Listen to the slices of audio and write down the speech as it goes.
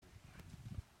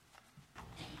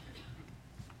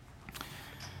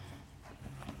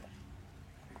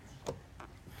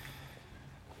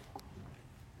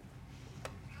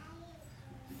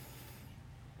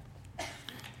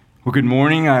Well, good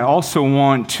morning. I also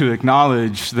want to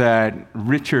acknowledge that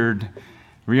Richard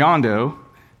Riondo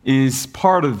is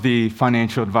part of the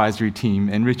financial advisory team.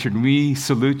 And Richard, we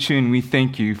salute you and we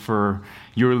thank you for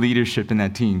your leadership in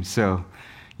that team. So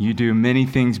you do many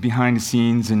things behind the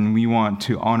scenes, and we want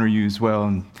to honor you as well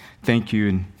and thank you.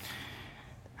 And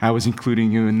I was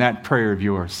including you in that prayer of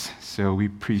yours. So we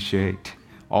appreciate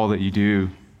all that you do.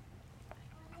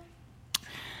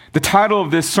 The title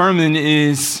of this sermon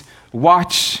is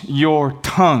Watch Your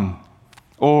Tongue,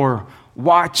 or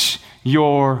Watch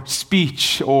Your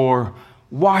Speech, or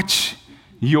Watch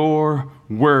Your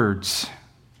Words.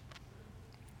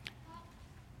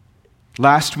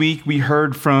 Last week we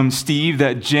heard from Steve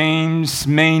that James'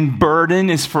 main burden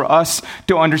is for us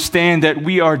to understand that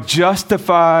we are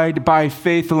justified by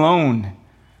faith alone,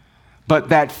 but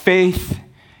that faith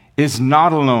is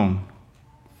not alone.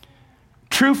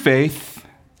 True faith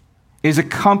is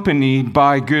accompanied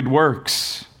by good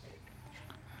works.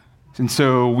 And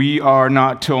so we are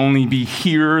not to only be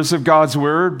hearers of God's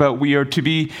word, but we are to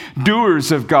be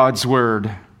doers of God's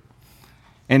word.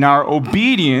 And our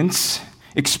obedience,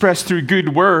 expressed through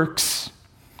good works,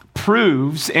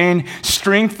 proves and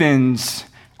strengthens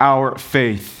our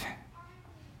faith.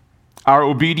 Our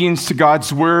obedience to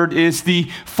God's word is the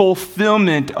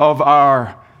fulfillment of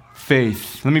our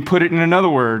faith. Let me put it in another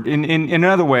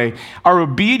way. Our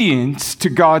obedience to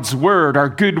God's word, our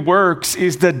good works,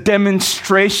 is the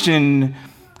demonstration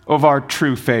of our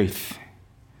true faith.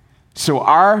 So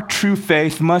our true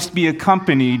faith must be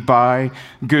accompanied by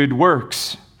good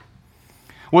works.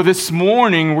 Well, this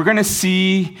morning we're going to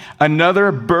see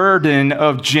another burden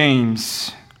of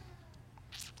James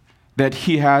that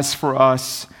he has for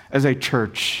us as a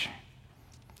church.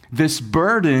 This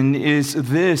burden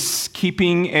is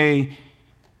keeping a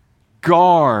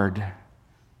guard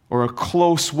or a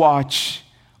close watch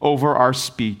over our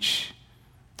speech,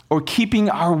 or keeping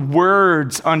our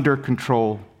words under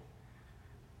control.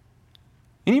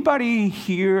 Anybody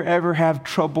here ever have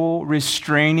trouble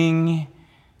restraining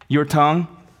your tongue?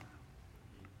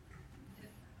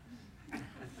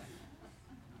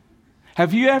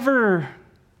 Have you ever,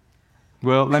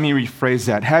 well, let me rephrase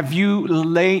that. Have you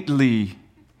lately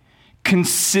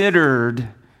considered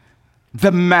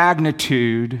the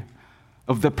magnitude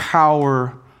of the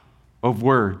power of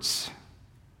words?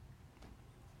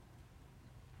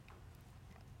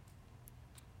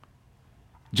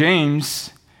 James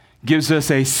gives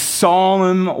us a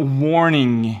solemn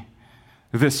warning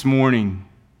this morning.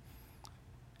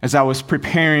 As I was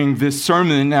preparing this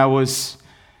sermon, I was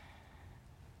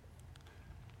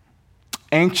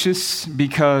anxious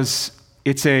because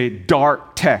it's a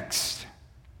dark text.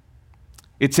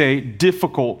 It's a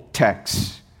difficult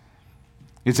text.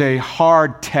 It's a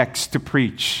hard text to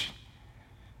preach.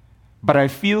 But I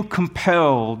feel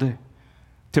compelled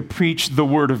to preach the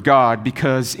Word of God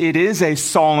because it is a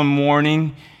solemn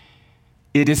warning.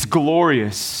 It is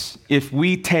glorious if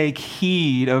we take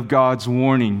heed of God's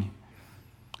warning.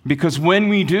 Because when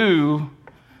we do,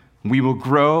 we will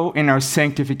grow in our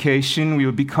sanctification, we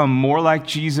will become more like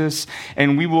Jesus,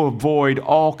 and we will avoid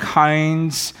all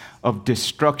kinds of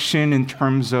destruction in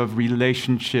terms of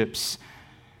relationships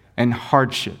and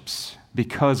hardships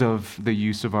because of the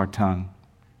use of our tongue.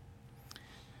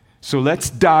 So let's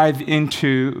dive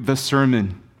into the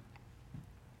sermon.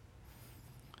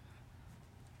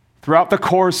 Throughout the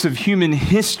course of human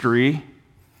history,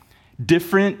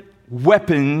 different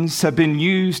weapons have been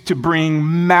used to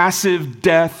bring massive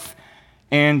death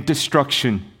and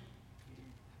destruction.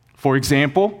 For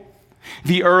example,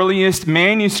 the earliest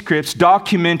manuscripts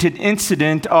documented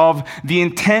incident of the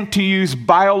intent to use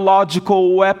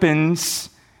biological weapons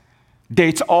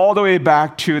dates all the way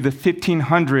back to the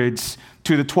 1500s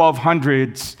to the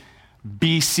 1200s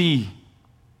BC.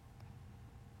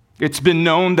 It's been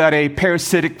known that a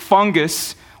parasitic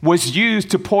fungus was used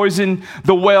to poison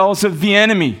the wells of the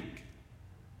enemy.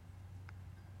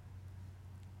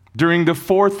 During the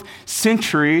 4th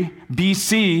century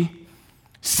BC,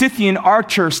 Scythian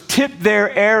archers tipped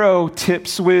their arrow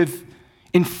tips with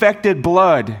infected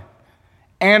blood,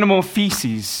 animal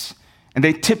feces, and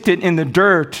they tipped it in the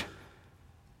dirt,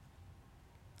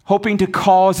 hoping to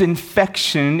cause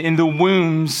infection in the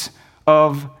wounds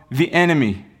of the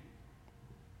enemy.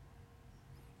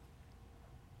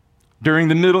 During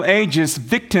the Middle Ages,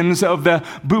 victims of the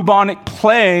bubonic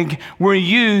plague were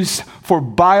used for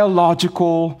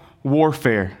biological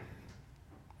warfare.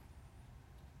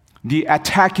 The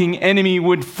attacking enemy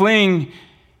would fling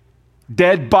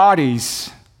dead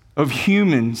bodies of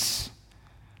humans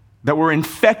that were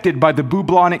infected by the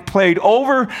bubonic plague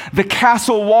over the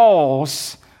castle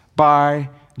walls by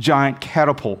giant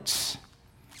catapults.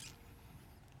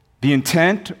 The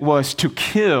intent was to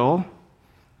kill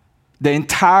the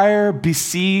entire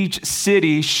besieged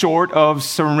city short of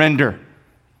surrender.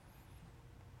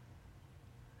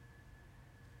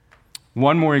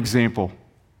 One more example.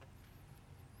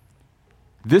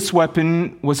 This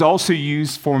weapon was also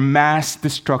used for mass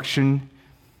destruction,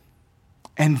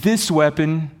 and this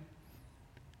weapon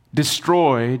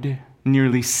destroyed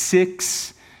nearly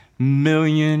 6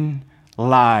 million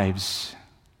lives.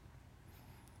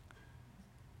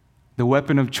 The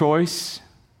weapon of choice?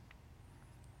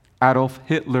 Adolf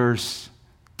Hitler's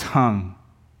tongue.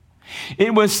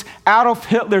 It was Adolf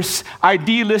Hitler's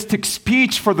idealistic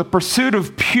speech for the pursuit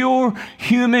of pure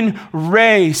human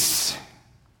race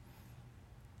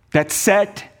that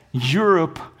set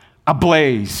Europe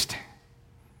ablaze.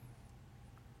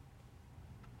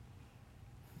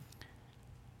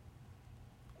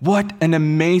 What an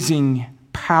amazing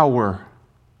power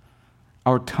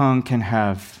our tongue can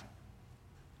have.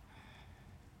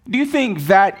 Do you think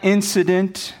that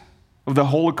incident of the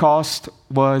Holocaust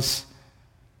was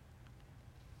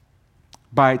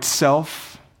by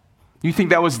itself? Do you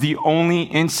think that was the only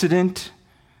incident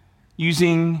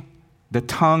using the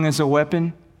tongue as a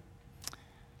weapon?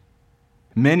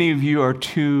 Many of you are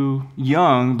too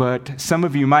young, but some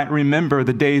of you might remember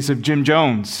the days of Jim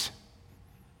Jones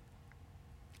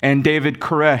and David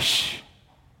Koresh.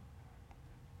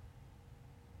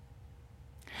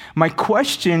 My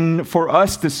question for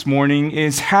us this morning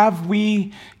is, have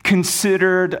we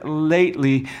considered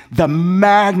lately the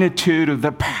magnitude of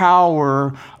the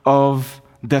power of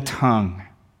the tongue?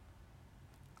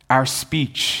 Our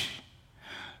speech,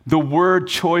 the word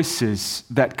choices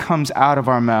that comes out of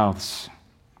our mouths.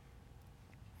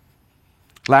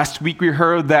 Last week we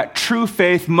heard that true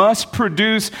faith must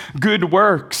produce good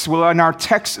works. Well, in our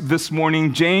text this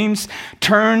morning, James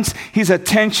turns his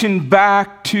attention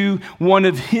back to one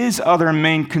of his other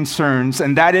main concerns,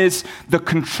 and that is the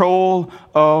control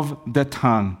of the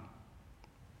tongue.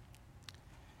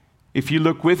 If you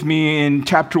look with me in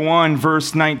chapter 1,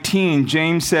 verse 19,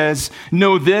 James says,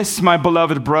 "Know this, my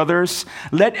beloved brothers,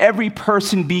 let every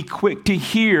person be quick to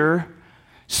hear,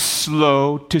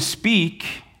 slow to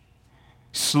speak,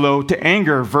 slow to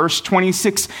anger." Verse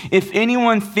 26, "If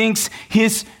anyone thinks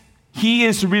he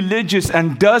is religious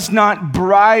and does not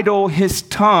bridle his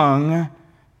tongue,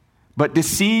 but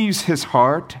deceives his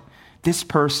heart, this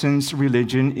person's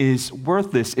religion is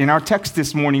worthless." In our text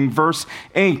this morning, verse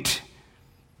 8,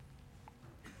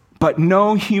 "But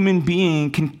no human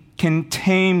being can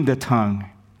tame the tongue.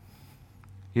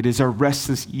 It is a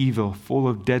restless evil, full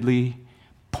of deadly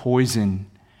poison."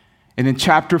 And in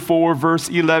chapter 4, verse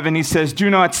 11, he says, "Do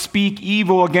not speak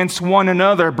evil against one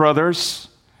another, brothers."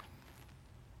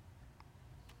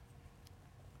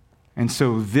 And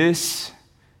so this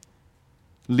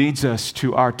leads us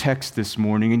to our text this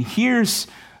morning. And here's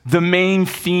the main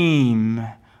theme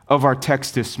of our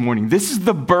text this morning. This is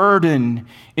the burden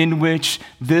in which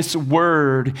this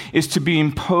word is to be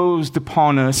imposed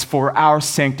upon us for our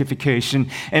sanctification.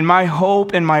 And my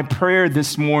hope and my prayer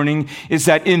this morning is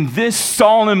that in this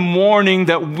solemn morning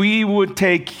that we would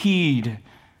take heed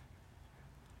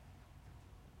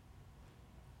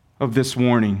of this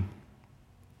warning.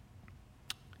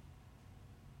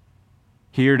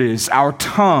 Here it is. Our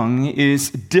tongue is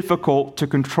difficult to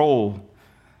control.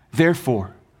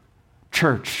 Therefore,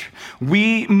 church,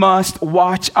 we must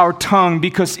watch our tongue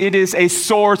because it is a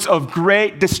source of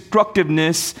great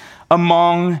destructiveness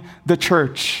among the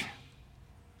church.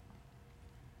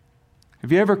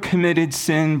 Have you ever committed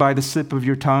sin by the slip of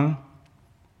your tongue?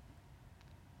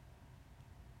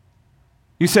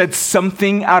 You said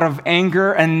something out of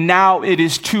anger, and now it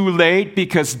is too late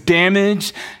because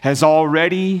damage has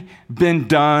already been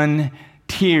done.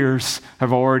 Tears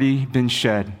have already been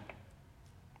shed.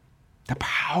 The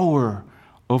power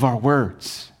of our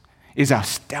words is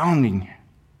astounding.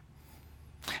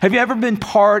 Have you ever been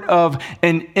part of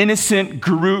an innocent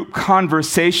group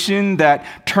conversation that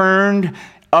turned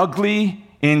ugly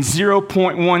in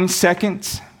 0.1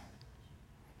 seconds?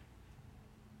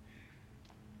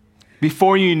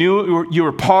 Before you knew it, you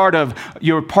were part of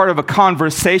a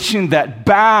conversation that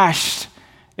bashed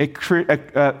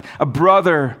a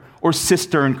brother or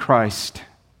sister in Christ.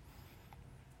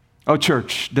 Oh,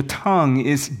 church, the tongue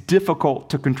is difficult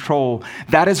to control.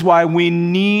 That is why we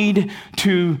need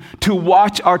to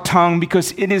watch our tongue,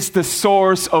 because it is the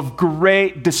source of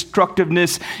great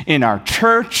destructiveness in our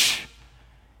church,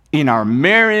 in our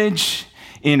marriage,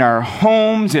 in our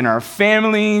homes, in our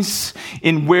families,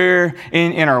 in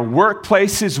our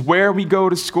workplaces, where we go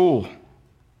to school.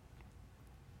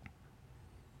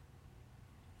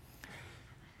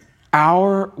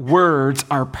 Our words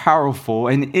are powerful,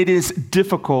 and it is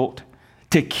difficult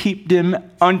to keep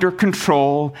them under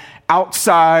control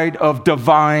outside of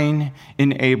divine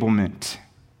enablement.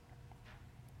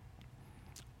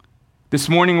 This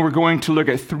morning, we're going to look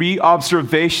at 3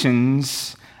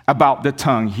 observations about the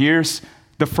tongue. Here's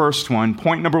the first one.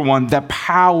 Point number 1, the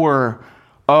power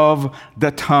of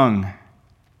the tongue.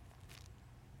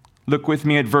 Look with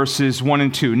me at verses 1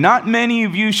 and 2. Not many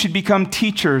of you should become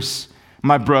teachers,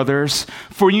 my brothers,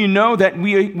 for you know that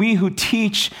we who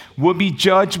teach will be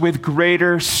judged with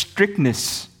greater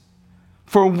strictness.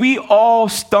 For we all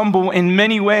stumble in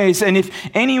many ways, and if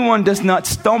anyone does not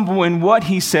stumble in what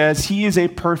he says, he is a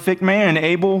perfect man,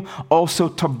 able also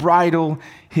to bridle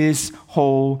his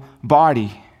whole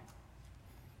body.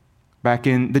 Back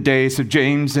in the days of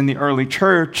James and the early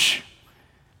church,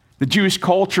 the Jewish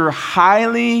culture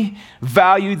highly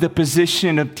valued the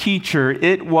position of teacher.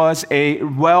 It was a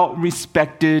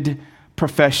well-respected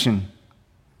profession.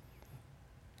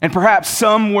 And perhaps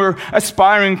some were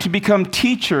aspiring to become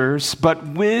teachers, but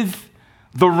with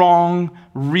the wrong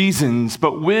reasons,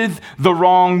 but with the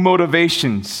wrong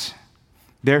motivations.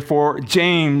 Therefore,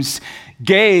 James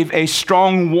gave a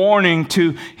strong warning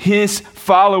to his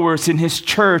followers in his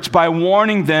church by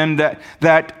warning them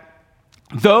that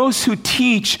those who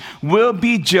teach will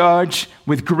be judged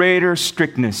with greater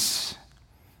strictness.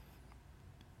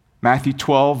 Matthew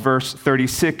 12, verse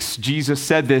 36, Jesus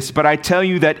said this, "But I tell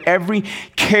you that every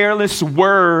careless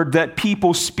word that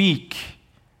people speak,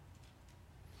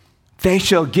 they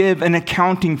shall give an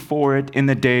accounting for it in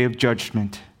the day of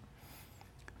judgment."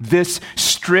 This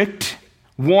strict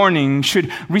warning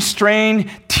should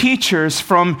restrain teachers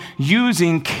from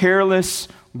using careless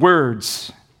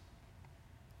words.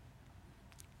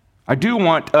 I do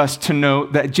want us to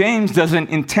note that James doesn't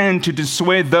intend to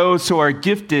dissuade those who are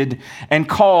gifted and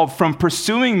called from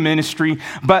pursuing ministry,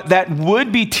 but that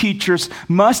would-be teachers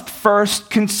must first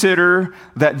consider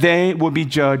that they will be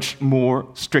judged more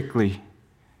strictly.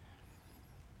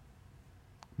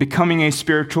 Becoming a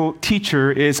spiritual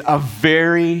teacher is a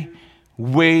very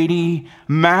weighty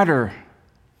matter.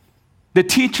 The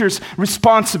teacher's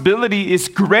responsibility is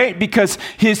great because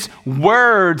his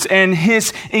words and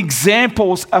his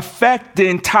examples affect the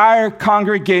entire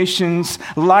congregation's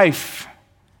life.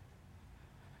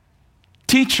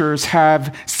 Teachers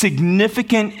have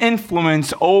significant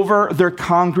influence over their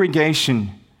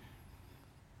congregation.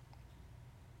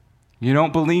 You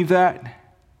don't believe that?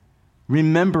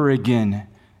 Remember again,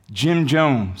 Jim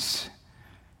Jones,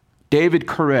 David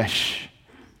Koresh,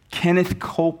 Kenneth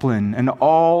Copeland, and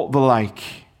all the like.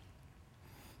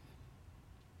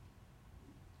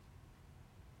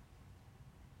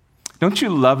 Don't you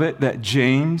love it that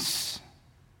James,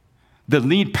 the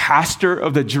lead pastor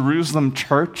of the Jerusalem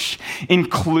church,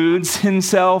 includes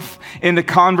himself in the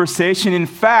conversation? In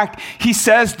fact, he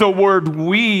says the word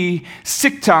 "we"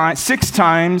 six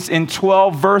times in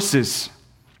 12 verses.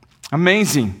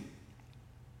 Amazing.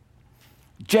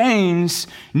 James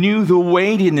knew the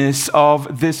weightiness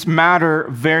of this matter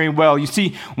very well. You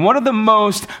see, one of the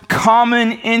most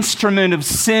common instruments of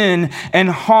sin and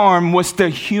harm was the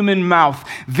human mouth.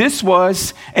 This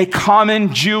was a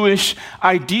common Jewish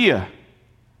idea.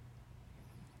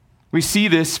 We see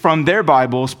this from their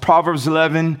Bibles, Proverbs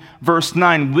 11, verse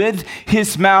 9. With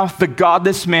his mouth, the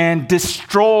godless man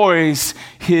destroys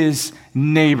his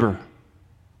neighbor.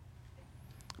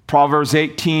 Proverbs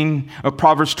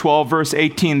 12, verse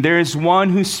 18, there is one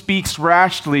who speaks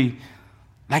rashly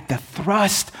like the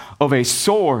thrust of a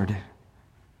sword.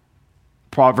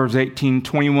 Proverbs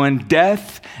 18:21,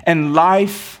 death and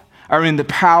life are in the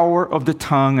power of the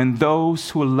tongue, and those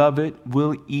who love it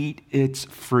will eat its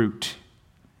fruit.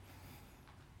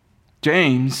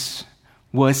 James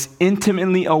was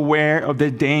intimately aware of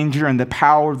the danger and the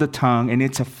power of the tongue and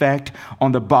its effect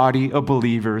on the body of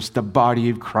believers, the body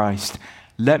of Christ.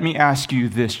 Let me ask you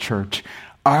this, church.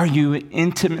 Are you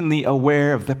intimately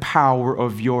aware of the power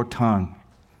of your tongue?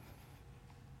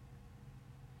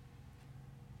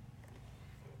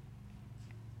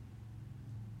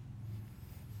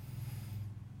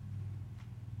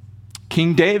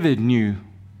 King David knew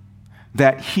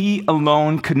that he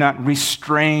alone could not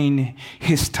restrain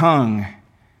his tongue.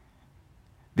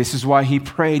 This is why he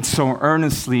prayed so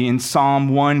earnestly in Psalm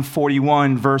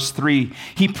 141, verse 3.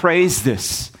 He prays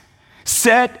this.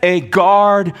 Set a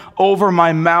guard over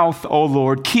my mouth, O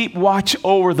Lord. Keep watch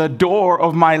over the door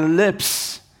of my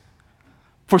lips.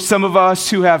 For some of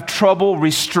us who have trouble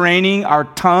restraining our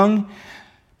tongue,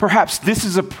 perhaps this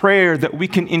is a prayer that we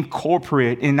can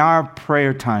incorporate in our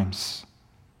prayer times.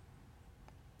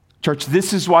 Church,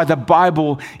 this is why the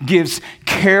Bible gives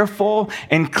careful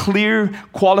and clear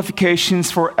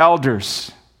qualifications for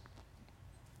elders.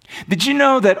 Did you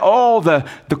know that all the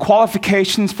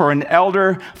qualifications for an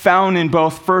elder found in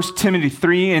both 1 Timothy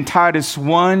 3 and Titus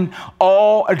 1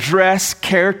 all address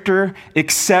character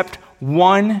except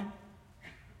one?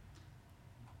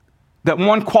 That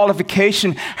one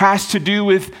qualification has to do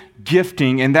with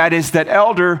gifting, and that is that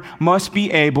elder must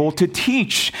be able to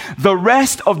teach. The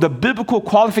rest of the biblical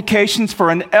qualifications for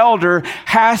an elder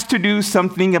has to do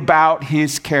something about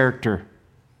his character.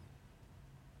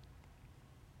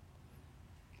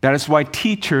 That is why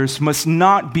teachers must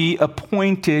not be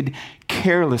appointed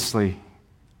carelessly.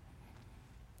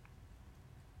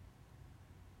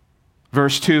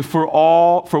 Verse 2,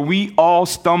 for we all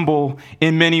stumble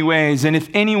in many ways, and if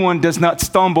anyone does not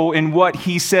stumble in what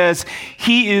he says,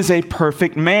 he is a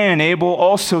perfect man, able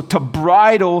also to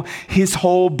bridle his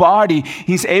whole body.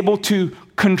 He's able to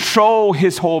control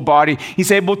his whole body.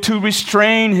 He's able to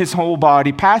restrain his whole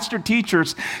body. Pastor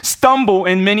teachers stumble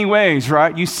in many ways,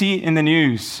 right? You see it in the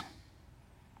news.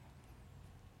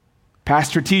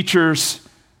 Pastor teachers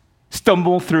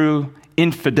stumble through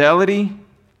infidelity,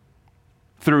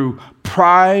 through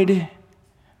pride,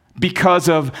 because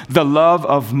of the love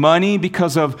of money,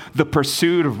 because of the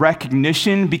pursuit of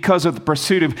recognition, because of the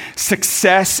pursuit of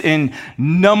success in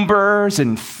numbers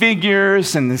and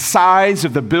figures and the size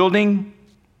of the building.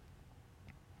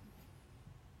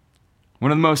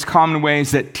 One of the most common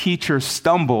ways that teachers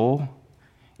stumble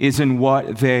is in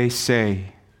what they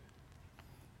say.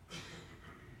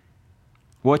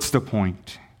 What's the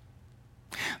point?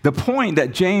 The point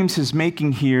that James is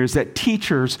making here is that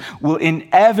teachers will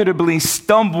inevitably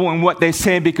stumble in what they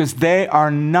say because they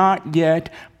are not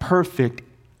yet perfect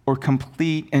or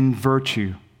complete in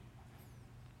virtue.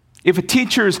 If a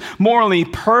teacher is morally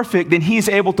perfect, then he's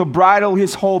able to bridle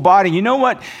his whole body. You know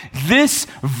what? This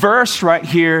verse right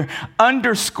here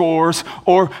underscores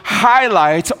or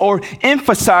highlights or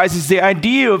emphasizes the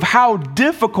idea of how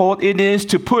difficult it is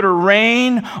to put a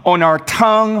rein on our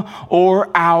tongue or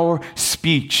our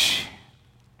speech.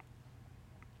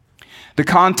 The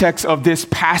context of this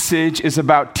passage is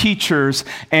about teachers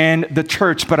and the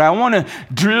church, but I want to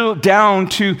drill down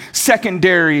to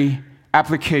secondary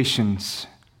applications.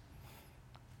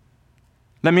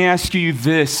 Let me ask you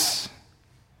this.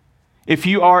 If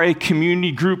you are a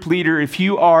community group leader, if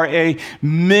you are a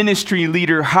ministry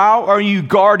leader, how are you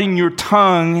guarding your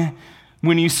tongue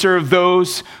when you serve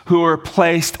those who are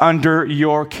placed under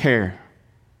your care?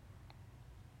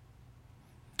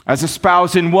 As a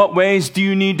spouse, in what ways do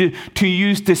you need to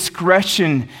use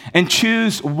discretion and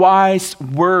choose wise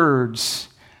words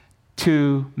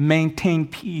to maintain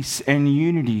peace and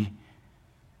unity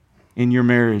in your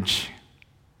marriage?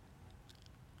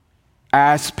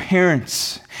 As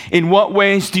parents, in what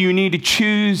ways do you need to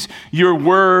choose your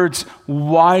words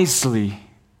wisely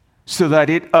so that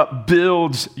it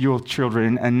upbuilds your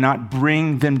children and not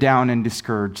bring them down and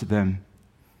discourage them?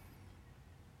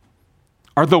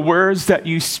 Are the words that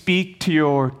you speak to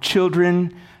your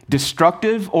children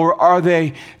destructive, or are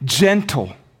they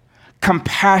gentle,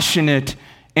 compassionate,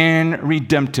 and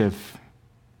redemptive?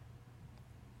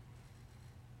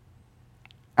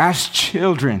 As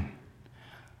children,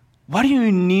 what do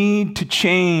you need to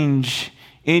change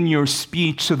in your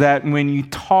speech so that when you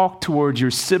talk towards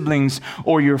your siblings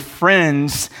or your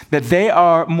friends, that they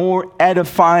are more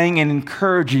edifying and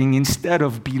encouraging instead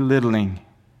of belittling?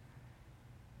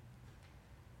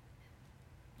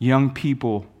 Young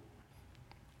people,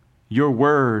 your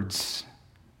words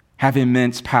have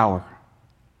immense power.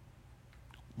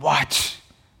 Watch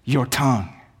your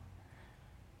tongue.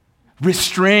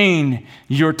 Restrain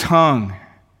your tongue.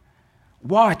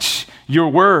 Watch your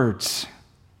words.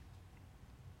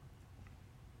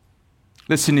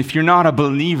 Listen, if you're not a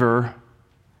believer,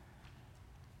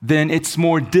 then it's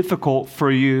more difficult for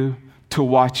you to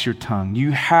watch your tongue.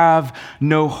 You have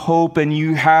no hope and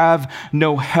you have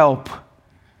no help.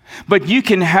 But you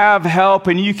can have help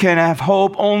and you can have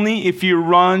hope only if you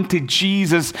run to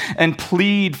Jesus and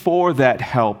plead for that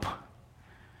help.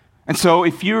 And so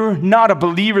if you're not a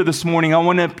believer this morning, I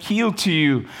want to appeal to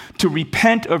you to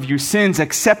repent of your sins,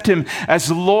 accept Him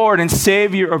as Lord and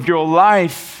Savior of your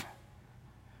life.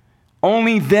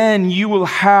 Only then you will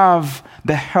have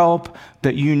the help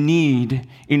that you need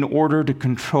in order to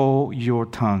control your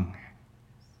tongue.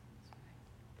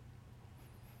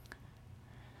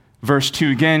 Verse 2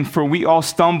 again, for we all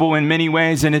stumble in many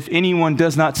ways, and if anyone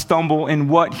does not stumble in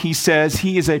what he says,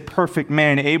 he is a perfect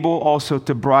man, able also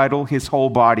to bridle his whole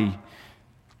body.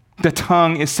 The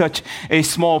tongue is such a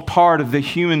small part of the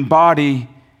human body,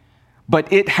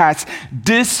 but it has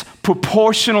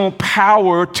disproportional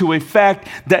power to affect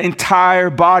the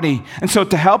entire body. And so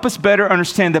to help us better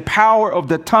understand the power of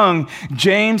the tongue,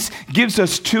 James gives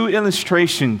us two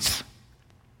illustrations.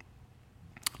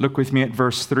 Look with me at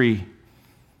verse 3.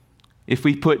 If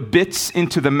we put bits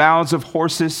into the mouths of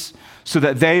horses so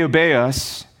that they obey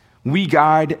us, we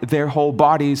guide their whole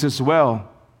bodies as well.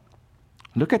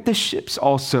 Look at the ships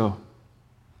also.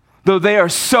 Though they are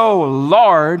so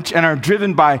large and are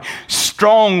driven by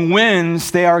strong winds,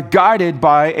 they are guided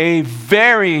by a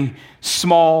very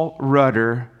small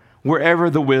rudder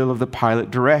wherever the will of the pilot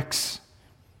directs.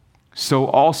 So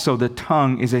also the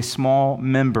tongue is a small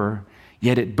member,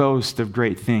 yet it boasts of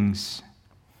great things.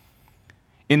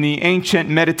 In the ancient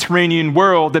Mediterranean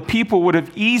world, the people would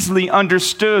have easily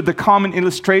understood the common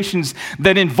illustrations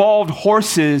that involved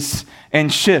horses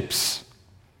and ships.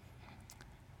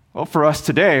 Well, for us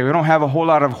today, we don't have a whole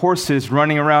lot of horses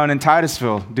running around in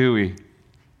Titusville, do we?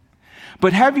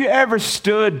 But have you ever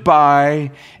stood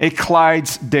by a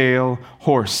Clydesdale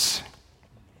horse?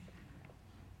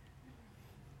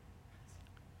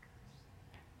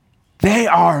 They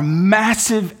are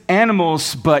massive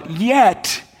animals, but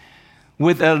yet,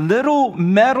 with a little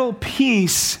metal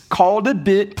piece called a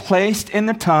bit placed in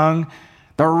the tongue,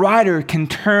 the rider can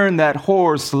turn that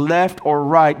horse left or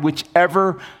right,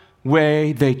 whichever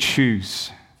way they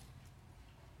choose.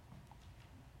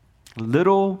 A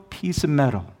little piece of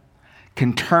metal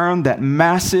can turn that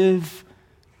massive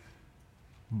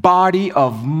body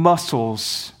of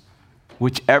muscles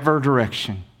whichever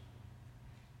direction.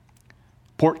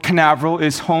 Port Canaveral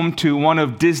is home to one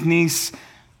of Disney's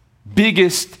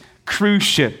biggest cruise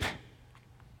ship.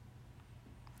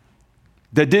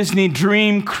 The Disney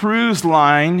Dream Cruise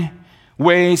Line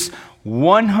weighs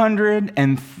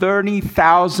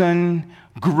 130,000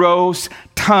 gross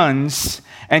tons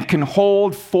and can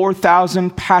hold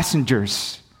 4,000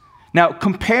 passengers. Now,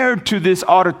 compared to this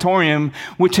auditorium,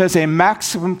 which has a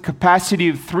maximum capacity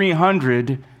of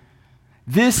 300,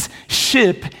 this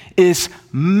ship is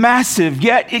massive,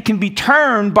 yet it can be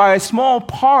turned by a small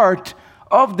part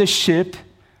of the ship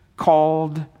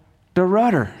called the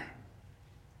rudder.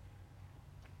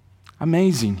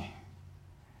 Amazing.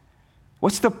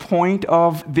 What's the point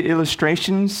of the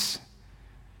illustrations?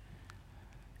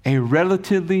 A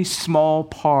relatively small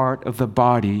part of the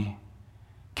body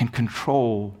can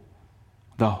control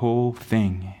the whole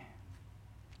thing.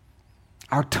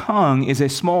 Our tongue is a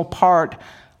small part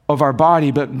of our body,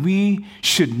 but we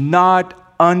should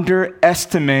not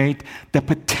underestimate the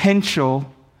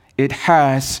potential it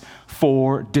has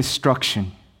for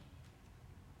destruction.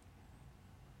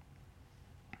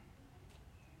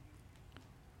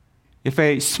 If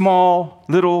a small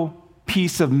little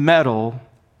piece of metal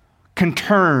can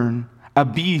turn a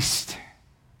beast,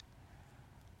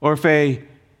 or if a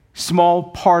small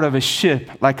part of a ship,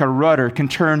 like a rudder, can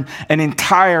turn an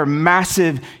entire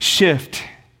massive shift,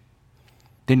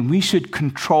 then we should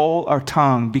control our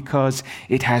tongue because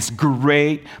it has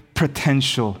great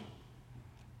potential.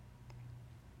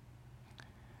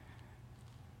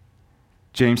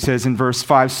 James says in verse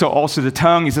 5, so also the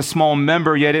tongue is a small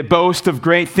member, yet it boasts of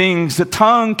great things. The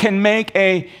tongue can make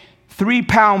a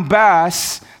 3-pound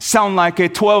bass sound like a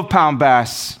 12-pound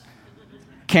bass,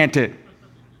 can't it?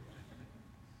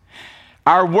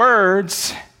 Our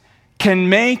words can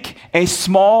make a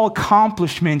small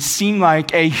accomplishment seem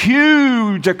like a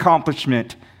huge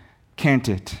accomplishment, can't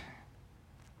it?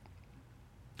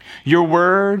 Your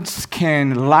words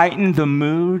can lighten the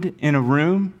mood in a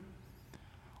room,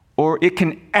 or it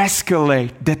can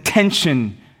escalate the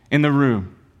tension in the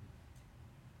room.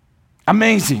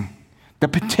 Amazing, the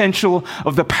potential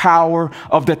of the power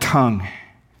of the tongue.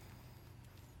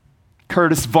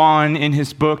 Curtis Vaughan, in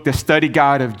his book, The Study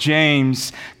Guide of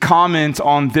James, comments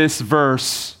on this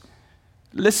verse.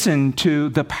 Listen to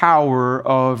the power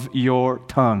of your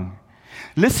tongue.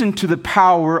 Listen to the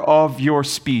power of your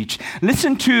speech.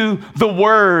 Listen to the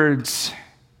words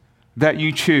that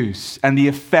you choose and the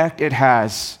effect it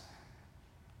has,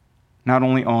 not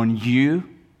only on you,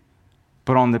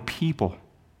 but on the people.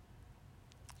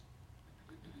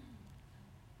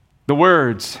 The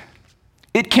words.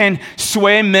 It can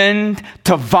sway men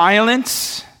to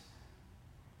violence,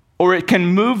 or it can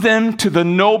move them to the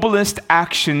noblest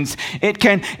actions. It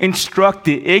can instruct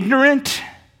the ignorant,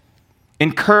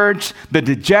 encourage the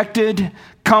dejected,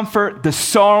 comfort the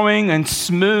sorrowing, and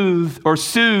soothe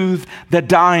the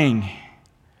dying.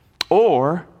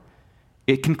 Or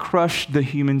it can crush the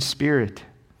human spirit,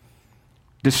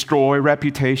 destroy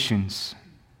reputations,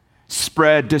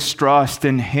 spread distrust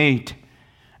and hate,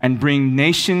 and bring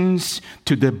nations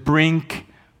to the brink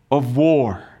of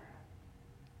war.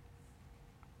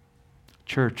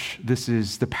 Church, this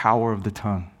is the power of the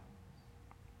tongue.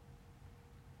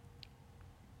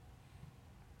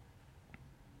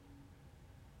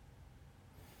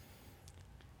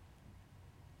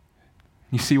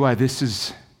 You see why this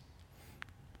is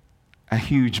a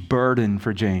huge burden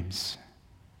for James,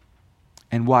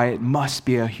 and why it must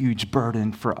be a huge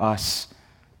burden for us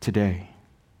today.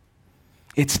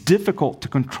 It's difficult to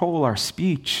control our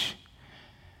speech,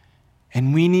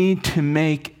 and we need to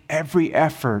make every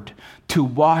effort to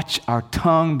watch our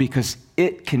tongue because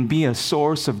it can be a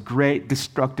source of great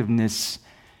destructiveness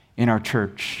in our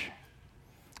church,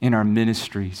 in our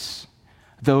ministries,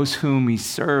 those whom we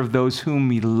serve, those whom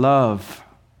we love.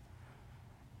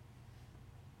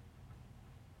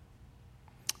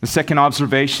 The second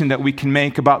observation that we can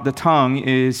make about the tongue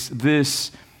is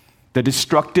this: the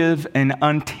destructive and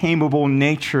untamable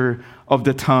nature of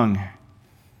the tongue.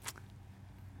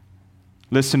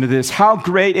 Listen to this. How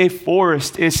great a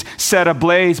forest is set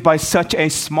ablaze by such a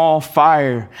small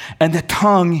fire, and the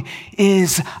tongue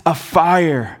is a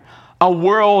fire, a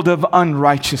world of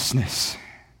unrighteousness.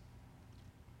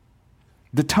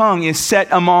 The tongue is set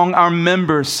among our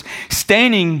members,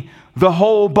 staining the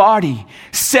whole body,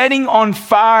 setting on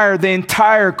fire the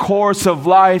entire course of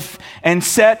life, and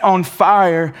set on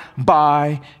fire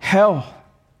by hell.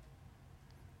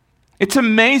 It's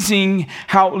amazing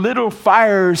how little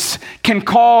fires can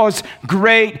cause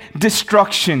great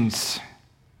destructions.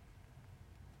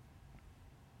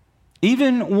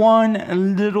 Even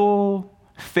one little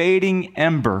fading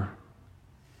ember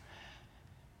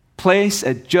placed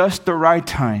at just the right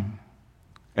time,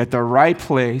 at the right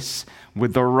place,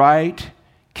 with the right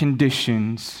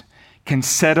conditions, can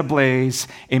set ablaze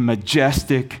a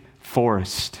majestic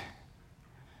forest.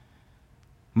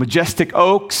 Majestic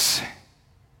oaks,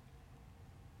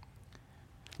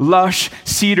 lush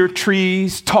cedar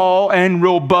trees, tall and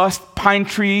robust pine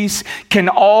trees can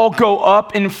all go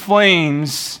up in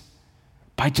flames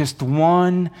by just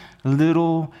one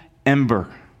little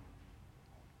ember.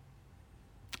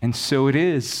 And so it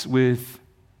is with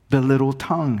the little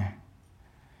tongue.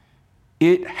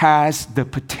 It has the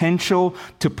potential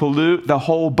to pollute the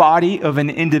whole body of an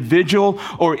individual,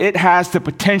 or it has the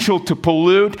potential to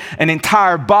pollute an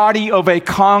entire body of a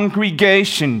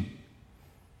congregation.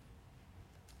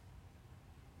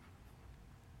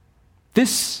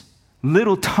 This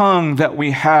little tongue that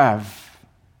we have,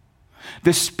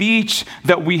 the speech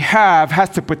that we have,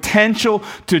 has the potential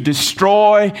to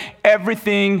destroy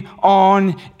everything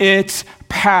on its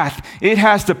path. It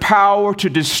has the power to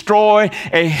destroy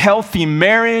a healthy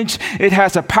marriage. It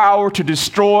has the power to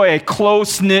destroy a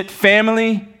close-knit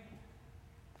family.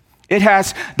 It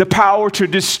has the power to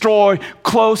destroy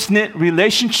close-knit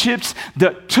relationships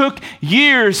that took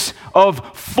years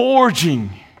of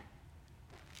forging.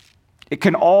 It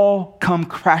can all come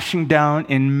crashing down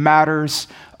in matters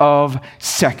of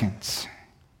seconds.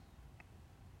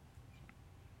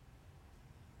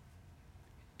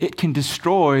 It can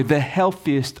destroy the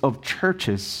healthiest of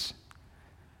churches,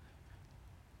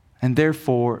 and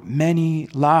therefore many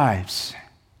lives.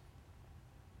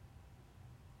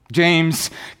 James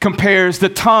compares the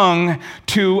tongue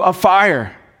to a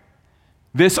fire.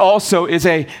 This also is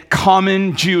a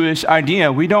common Jewish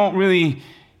idea. We don't really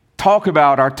talk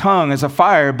about our tongue as a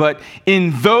fire, but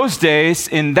in those days,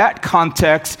 in that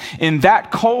context, in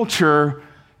that culture,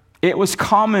 it was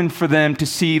common for them to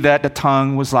see that the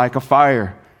tongue was like a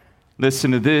fire.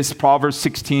 Listen to this, Proverbs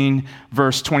 16,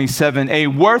 verse 27. A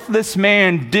worthless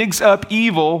man digs up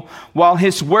evil, while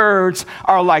his words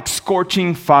are like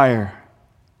scorching fire.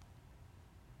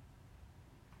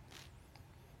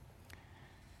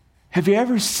 Have you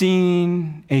ever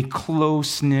seen a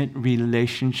close-knit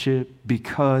relationship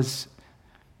become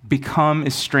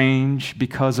estranged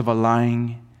because of a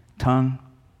lying tongue?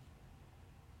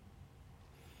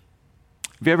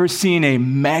 Have you ever seen a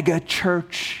mega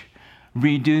church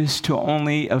reduced to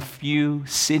only a few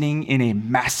sitting in a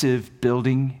massive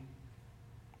building?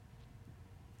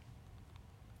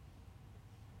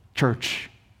 Church,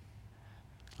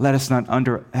 let us not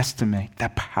underestimate the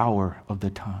power of the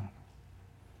tongue.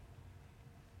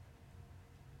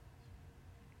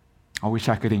 I wish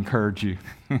I could encourage you.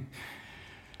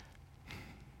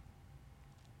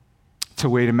 It's a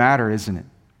way to matter, isn't it?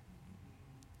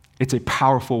 It's a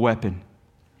powerful weapon.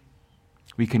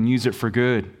 We can use it for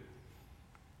good,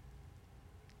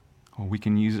 or we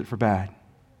can use it for bad.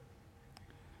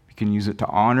 We can use it to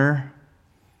honor,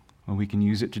 or we can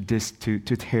use it to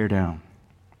tear down.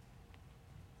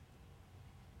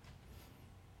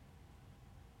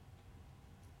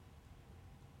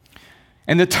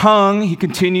 And the tongue, he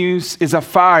continues, is a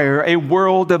fire, a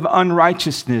world of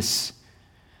unrighteousness.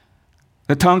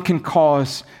 The tongue can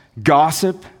cause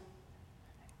gossip.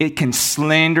 It can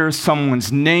slander someone's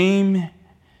name.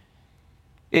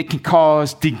 It can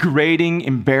cause degrading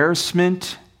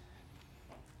embarrassment.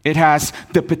 It has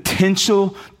the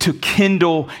potential to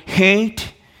kindle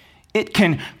hate. It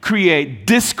can create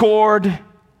discord.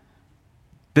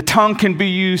 The tongue can be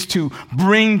used to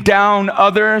bring down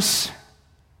others.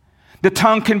 The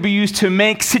tongue can be used to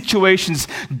make situations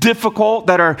difficult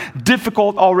that are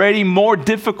difficult already, more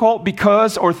difficult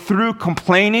because or through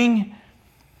complaining.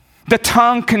 The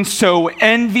tongue can sow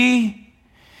envy.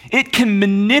 It can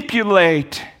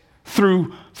manipulate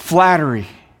through flattery.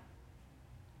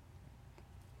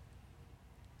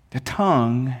 The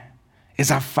tongue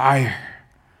is a fire,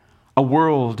 a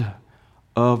world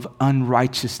of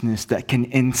unrighteousness that can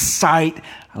incite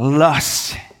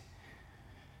lust.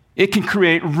 It can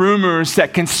create rumors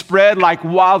that can spread like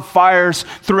wildfires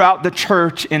throughout the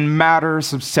church in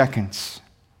matters of seconds.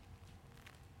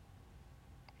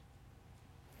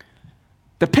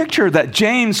 The picture that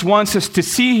James wants us to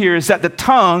see here is that the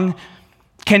tongue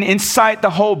can incite the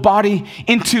whole body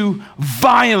into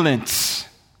violence.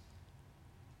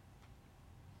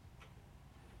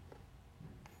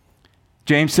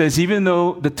 James says, even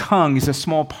though the tongue is a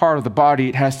small part of the body,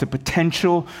 it has the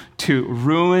potential to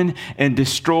ruin and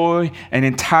destroy an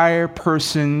entire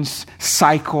person's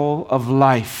cycle of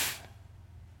life.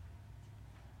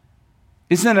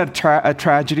 Isn't it a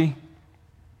tragedy?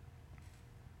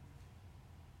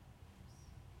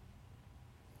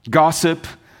 Gossip,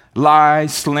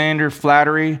 lies, slander,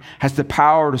 flattery has the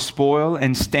power to spoil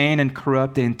and stain and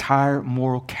corrupt the entire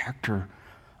moral character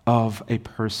of a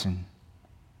person.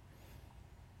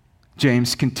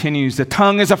 James continues, the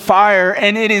tongue is a fire,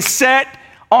 and it is set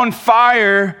on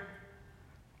fire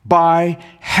by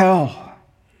hell.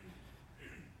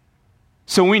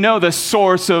 So we know the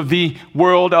source of the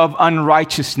world of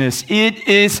unrighteousness. It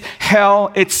is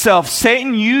hell itself.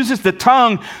 Satan uses the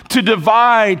tongue to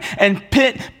divide and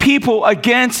pit people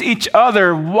against each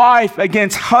other. Wife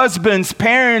against husbands,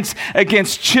 parents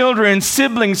against children,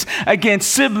 siblings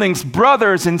against siblings,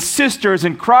 brothers and sisters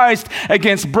in Christ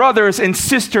against brothers and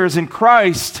sisters in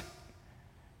Christ.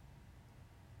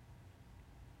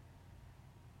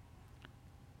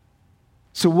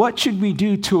 So what should we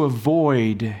do to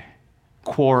avoid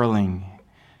quarreling?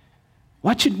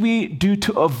 What should we do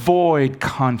to avoid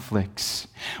conflicts?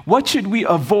 What should we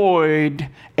avoid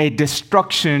a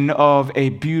destruction of a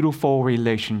beautiful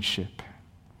relationship?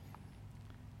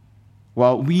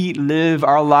 While we live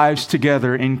our lives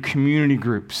together in community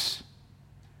groups,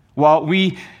 while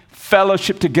we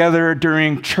fellowship together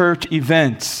during church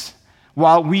events,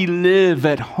 while we live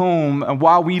at home, and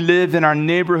while we live in our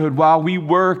neighborhood, while we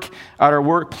work at our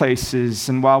workplaces,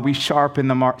 and while we shop in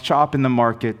the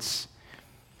markets,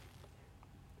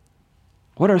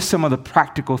 what are some of the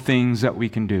practical things that we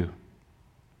can do?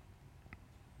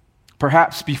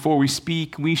 Perhaps before we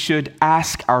speak, we should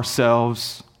ask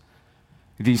ourselves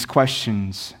these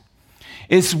questions.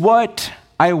 Is what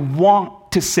I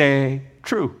want to say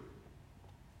true?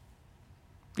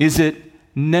 Is it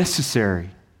necessary?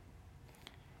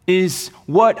 Is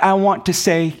what I want to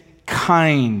say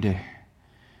kind?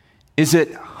 Is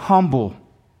it humble?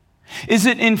 Is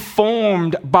it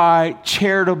informed by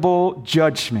charitable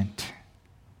judgment?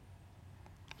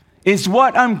 Is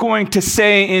what I'm going to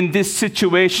say in this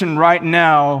situation right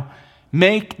now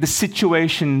make the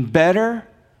situation better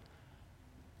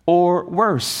or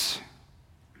worse?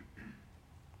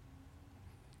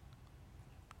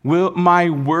 Will my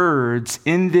words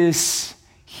in this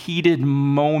heated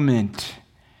moment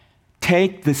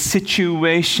take the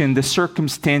situation, the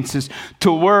circumstances,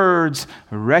 towards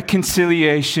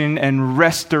reconciliation and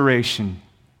restoration?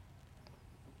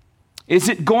 Is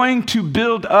it going to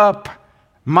build up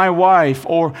my wife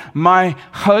or my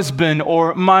husband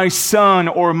or my son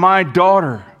or my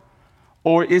daughter?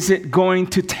 Or is it going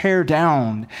to tear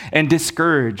down and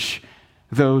discourage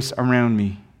those around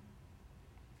me?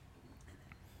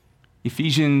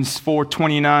 Ephesians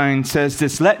 4:29 says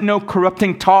this, "Let no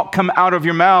corrupting talk come out of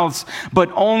your mouths,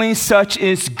 but only such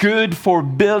is good for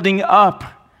building up,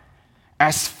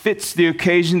 as fits the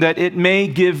occasion, that it may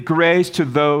give grace to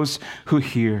those who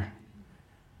hear."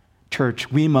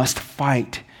 Church, we must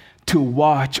fight to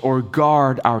watch or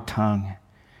guard our tongue.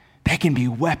 They can be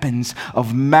weapons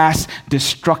of mass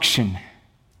destruction.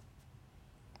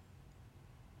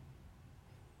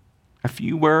 A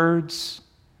few words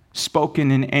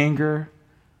spoken in anger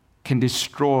can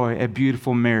destroy a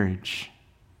beautiful marriage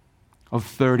of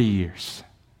 30 years.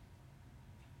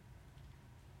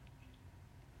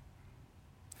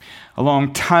 a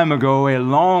long time ago, a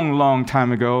long, long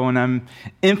time ago, and I'm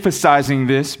emphasizing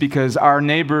this because our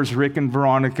neighbors, Rick and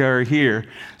Veronica, are here.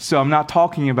 So I'm not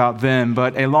talking about them,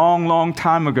 but a long, long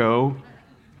time ago,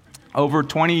 over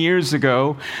 20 years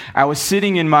ago, I was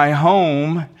sitting in my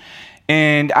home,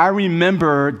 and I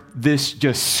remember this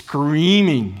just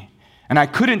screaming. And I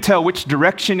couldn't tell which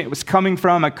direction it was coming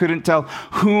from. I couldn't tell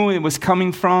who it was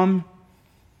coming from.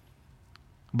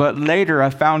 But later I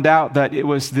found out that it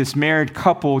was this married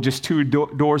couple just two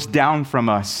doors down from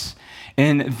us.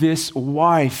 And this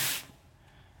wife,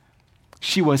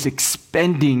 she was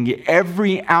expending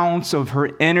every ounce of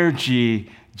her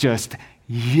energy just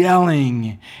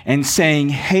yelling and saying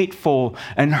hateful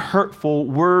and hurtful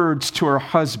words to her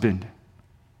husband.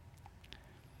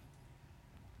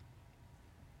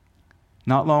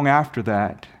 Not long after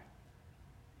that,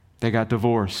 they got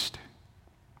divorced.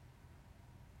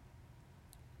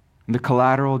 The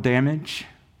collateral damage,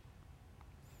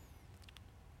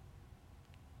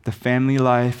 the family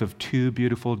life of two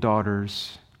beautiful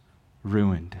daughters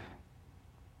ruined.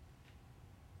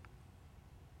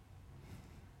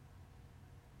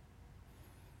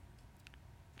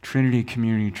 Trinity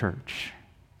Community Church,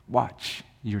 watch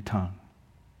your tongue.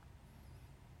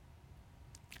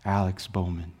 Alex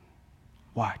Bowman,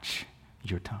 watch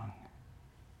your tongue.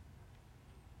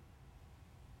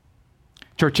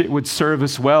 Church, it would serve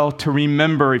us well to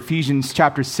remember Ephesians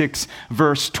chapter 6,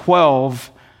 verse 12,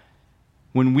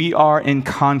 when we are in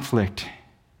conflict.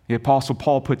 The Apostle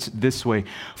Paul puts it this way: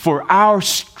 for our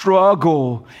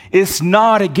struggle is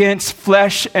not against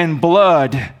flesh and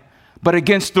blood, but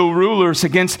against the rulers,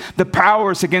 against the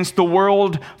powers, against the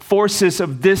world forces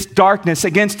of this darkness,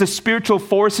 against the spiritual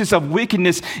forces of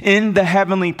wickedness in the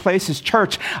heavenly places.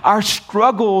 Church, our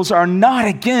struggles are not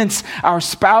against our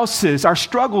spouses. Our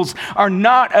struggles are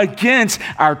not against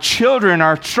our children.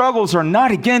 Our struggles are not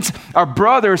against our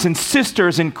brothers and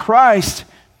sisters in Christ.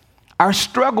 Our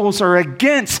struggles are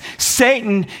against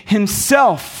Satan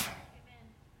himself.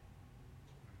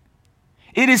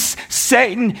 It is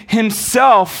Satan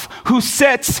himself who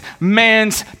sets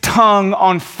man's tongue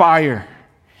on fire.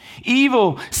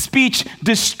 Evil speech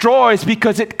destroys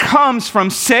because it comes from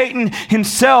Satan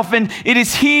himself, and it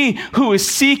is he who is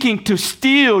seeking to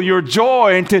steal your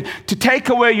joy and to take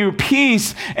away your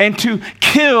peace and to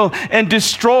kill and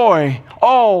destroy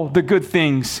all the good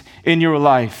things in your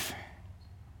life.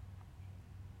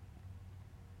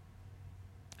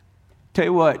 Tell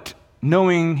you what,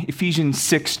 knowing Ephesians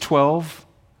 6:12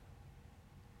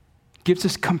 gives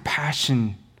us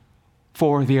compassion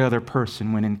for the other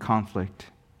person when in conflict,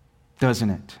 doesn't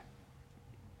it?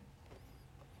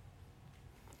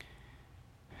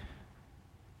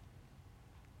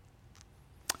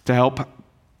 To help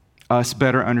us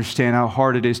better understand how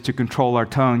hard it is to control our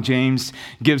tongue, James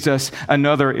gives us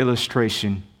another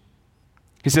illustration.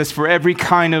 He says, for every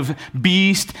kind of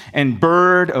beast and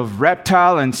bird, of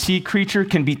reptile and sea creature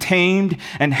can be tamed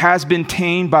and has been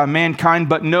tamed by mankind,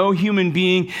 but no human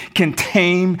being can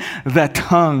tame the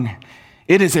tongue.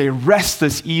 It is a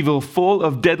restless evil full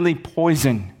of deadly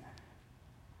poison.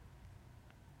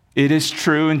 It is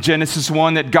true in Genesis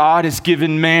 1 that God has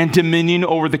given man dominion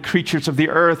over the creatures of the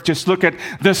earth. Just look at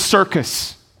the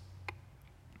circus.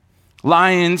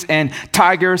 Lions and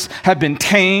tigers have been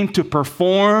tamed to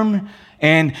perform,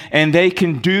 and they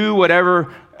can do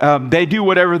whatever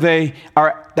they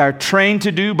are trained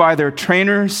to do by their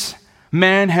trainers.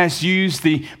 Man has used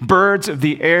the birds of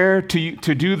the air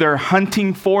to do their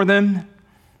hunting for them.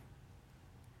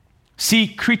 Sea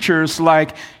creatures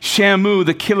like Shamu,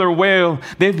 the killer whale,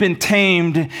 they've been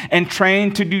tamed and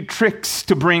trained to do tricks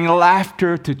to bring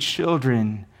laughter to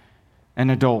children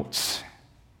and adults.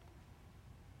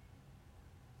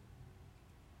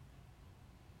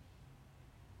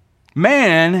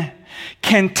 Man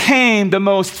can tame the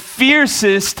most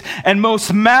fiercest and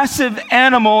most massive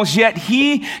animals, yet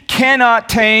he cannot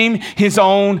tame his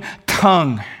own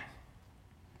tongue.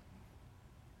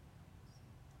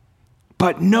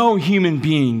 But no human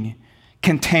being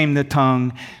can tame the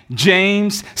tongue.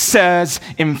 James says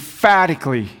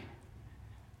emphatically.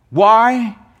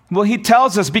 Why? Well, he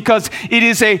tells us because it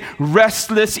is a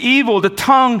restless evil. The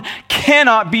tongue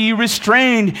cannot be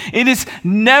restrained. It is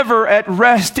never at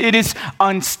rest. It is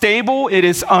unstable. It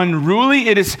is unruly.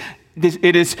 It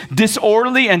is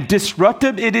disorderly and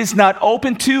disruptive. It is not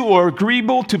open to or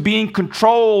agreeable to being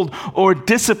controlled or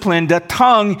disciplined. The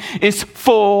tongue is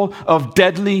full of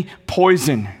deadly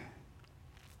poison.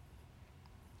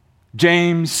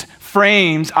 James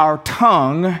frames our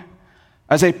tongue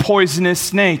as a poisonous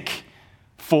snake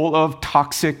full of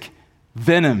toxic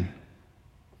venom.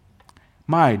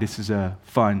 This is a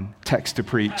fun text to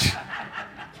preach.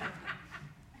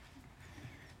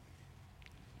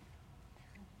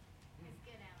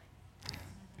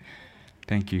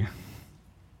 Thank you.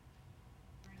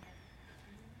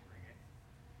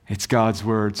 It's God's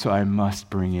word, so I must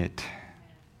bring it.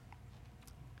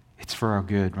 It's for our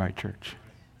good, right, church?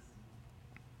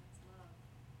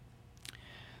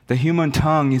 The human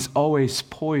tongue is always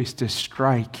poised to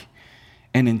strike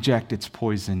and inject its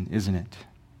poison, isn't it?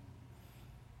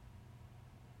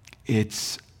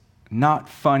 It's not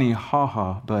funny,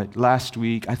 haha, but last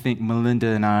week I think Melinda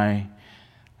and I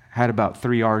had about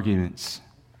 3 arguments.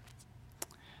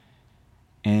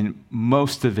 And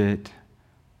most of it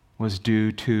was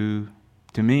due to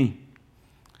me.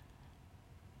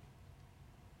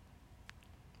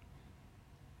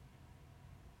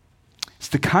 It's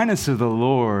the kindness of the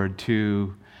Lord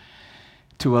to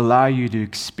allow you to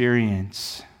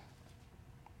experience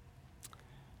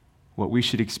what we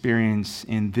should experience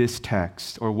in this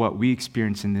text, or what we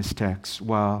experience in this text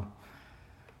while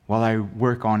I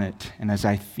work on it, and as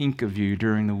I think of you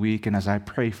during the week, and as I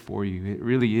pray for you. It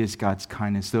really is God's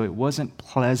kindness. Though it wasn't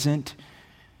pleasant,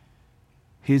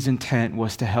 His intent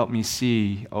was to help me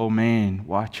see, oh man,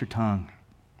 watch your tongue.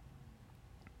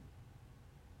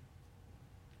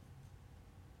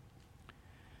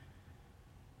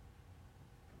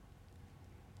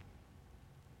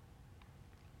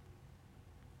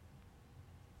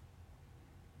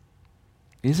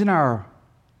 Isn't our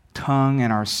tongue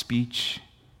and our speech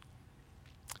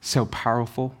so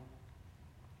powerful?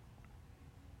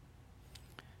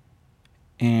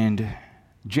 And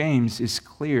James is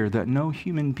clear that no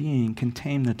human being can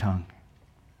tame the tongue.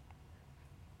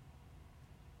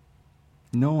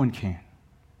 No one can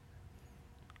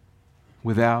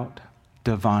without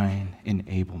divine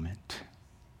enablement.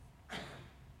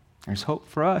 There's hope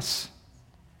for us.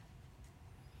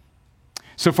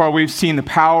 So far, we've seen the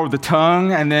power of the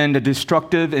tongue and then the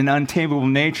destructive and untamable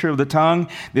nature of the tongue.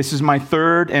 This is my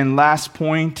third and last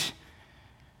point,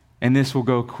 and this will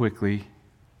go quickly,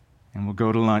 and we'll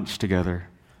go to lunch together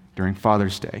during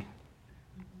Father's Day.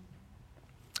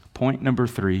 Point number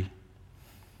 3,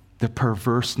 the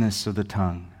perverseness of the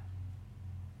tongue.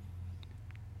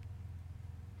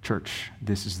 Church,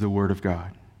 this is the Word of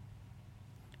God.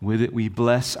 With it we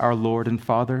bless our Lord and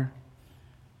Father,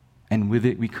 and with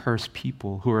it we curse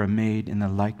people who are made in the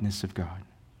likeness of God.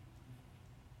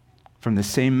 From the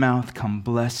same mouth come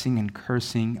blessing and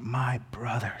cursing. My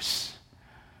brothers,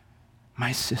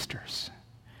 my sisters,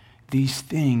 these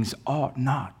things ought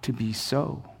not to be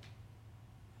so.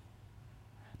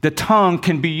 The tongue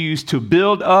can be used to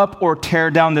build up or tear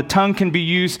down. The tongue can be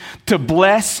used to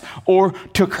bless or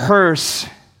to curse.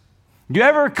 Do you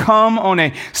ever come on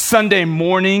a Sunday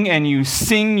morning and you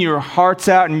sing your hearts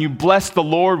out and you bless the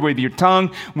Lord with your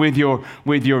tongue, with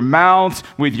your mouths,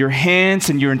 with your hands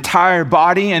and your entire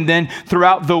body, and then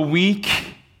throughout the week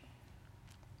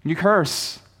you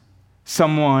curse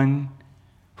someone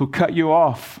who cut you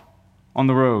off on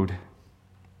the road?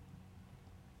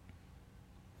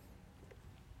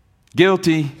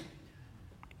 Guilty.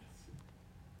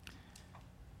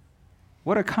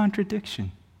 What a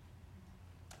contradiction.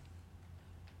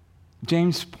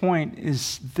 James' point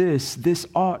is this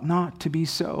ought not to be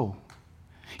so.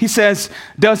 He says,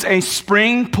 does a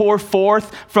spring pour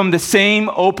forth from the same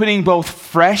opening both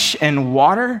fresh and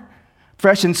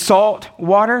salt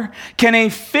water? Can a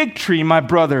fig tree, my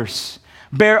brothers,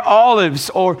 bear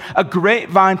olives, or a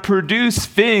grapevine produce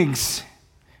figs?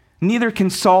 Neither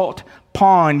can salt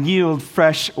pond yield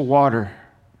fresh water.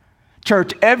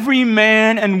 Church, every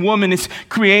man and woman is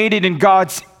created in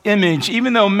God's image.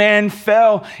 Even though man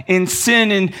fell in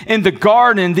sin in the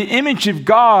garden, the image of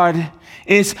God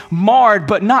is marred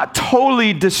but not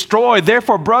totally destroyed.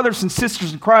 Therefore, brothers and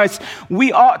sisters in Christ,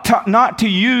 we ought not to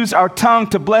use our tongue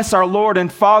to bless our Lord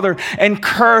and Father and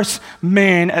curse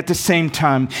man at the same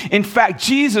time. In fact,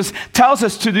 Jesus tells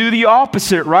us to do the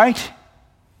opposite, right?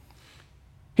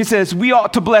 He says we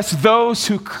ought to bless those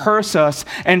who curse us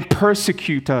and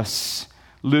persecute us.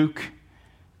 Luke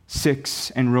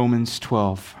 6 and Romans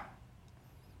 12.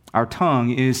 Our tongue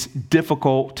is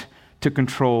difficult to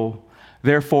control.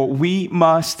 Therefore, we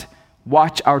must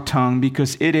watch our tongue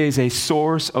because it is a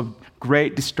source of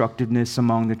great destructiveness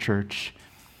among the church.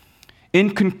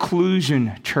 In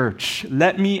conclusion, church,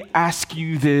 let me ask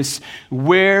you this.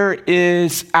 Where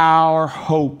is our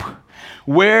hope?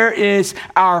 Where is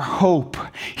our hope?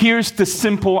 Here's the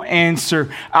simple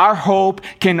answer. Our hope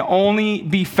can only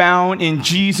be found in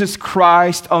Jesus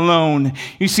Christ alone.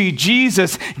 You see,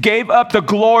 Jesus gave up the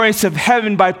glories of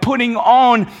heaven by putting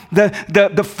on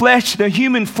the flesh, the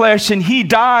human flesh, and he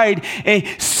died a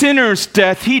sinner's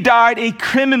death. He died a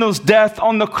criminal's death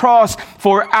on the cross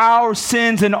for our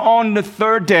sins, and on the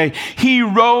third day, he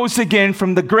rose again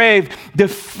from the grave,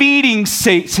 defeating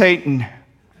Satan.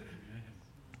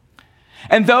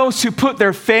 And those who put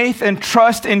their faith and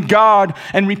trust in God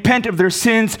and repent of their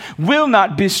sins will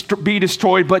not be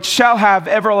destroyed, but shall have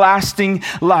everlasting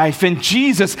life. And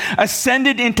Jesus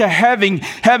ascended into heaven,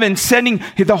 sending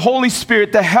the Holy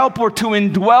Spirit, the Helper, to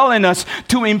indwell in us,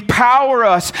 to empower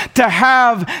us to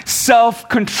have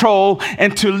self-control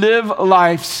and to live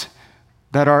lives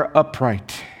that are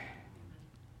upright.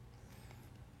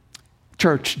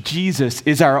 Church, Jesus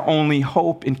is our only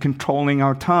hope in controlling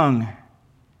our tongue.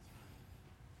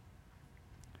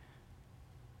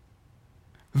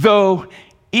 Though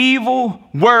evil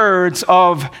words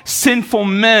of sinful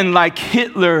men like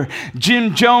Hitler,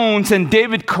 Jim Jones, and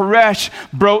David Koresh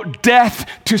brought death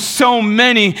to so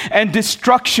many and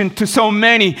destruction to so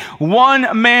many,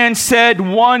 one man said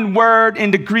one word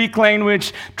in the Greek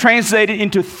language, translated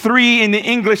into 3 in the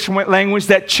English language,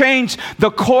 that changed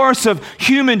the course of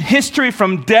human history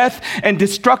from death and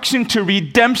destruction to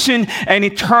redemption and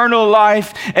eternal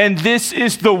life. And this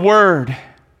is the word: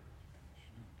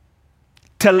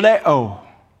 teleo,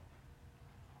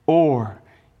 or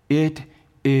it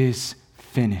is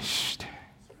finished.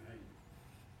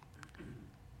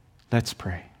 Let's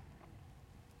pray.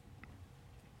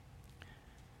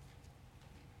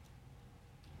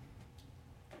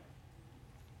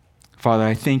 Father,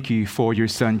 I thank you for your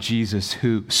Son Jesus,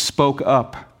 who spoke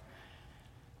up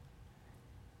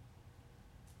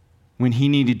when he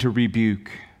needed to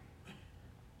rebuke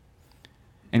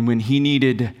and when he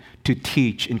needed to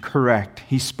teach and correct.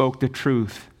 He spoke the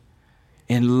truth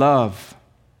in love,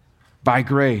 by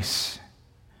grace.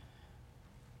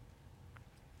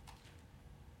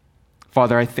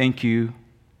 Father, I thank you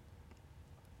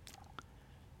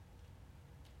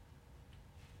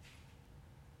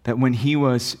that when he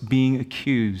was being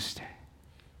accused,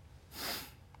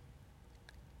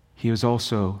 he was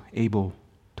also able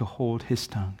to hold his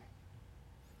tongue.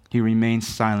 He remained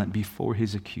silent before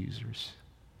his accusers.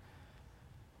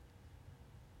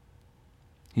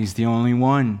 He's the only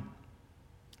one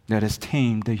that has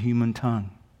tamed the human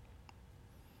tongue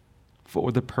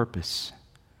for the purpose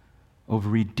of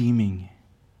redeeming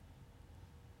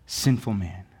sinful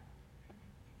man.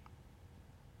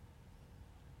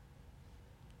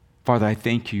 Father, I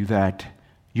thank you that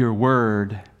your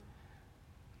word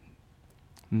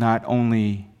not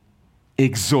only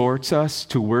exhorts us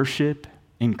to worship,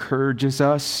 encourages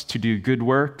us to do good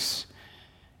works,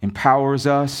 empowers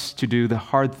us to do the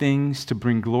hard things to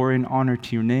bring glory and honor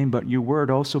to your name, but your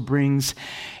word also brings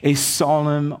a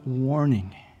solemn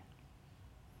warning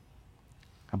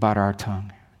about our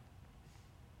tongue.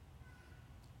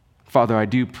 Father, I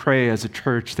do pray as a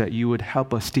church that you would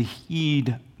help us to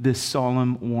heed this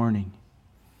solemn warning,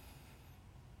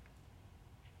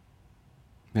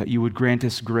 that you would grant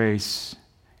us grace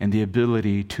and the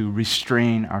ability to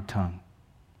restrain our tongue,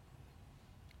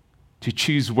 to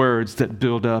choose words that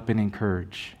build up and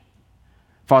encourage.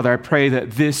 Father, I pray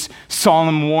that this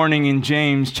solemn warning in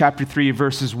James chapter 3,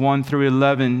 verses 1 through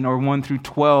 11 or 1 through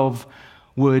 12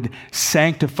 would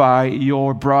sanctify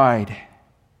your bride,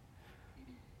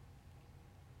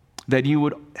 that you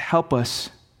would help us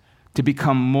to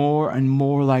become more and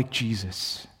more like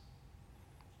Jesus.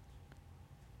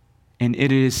 And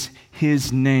it is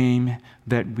his name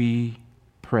that we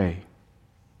pray.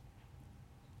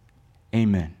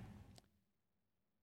 Amen.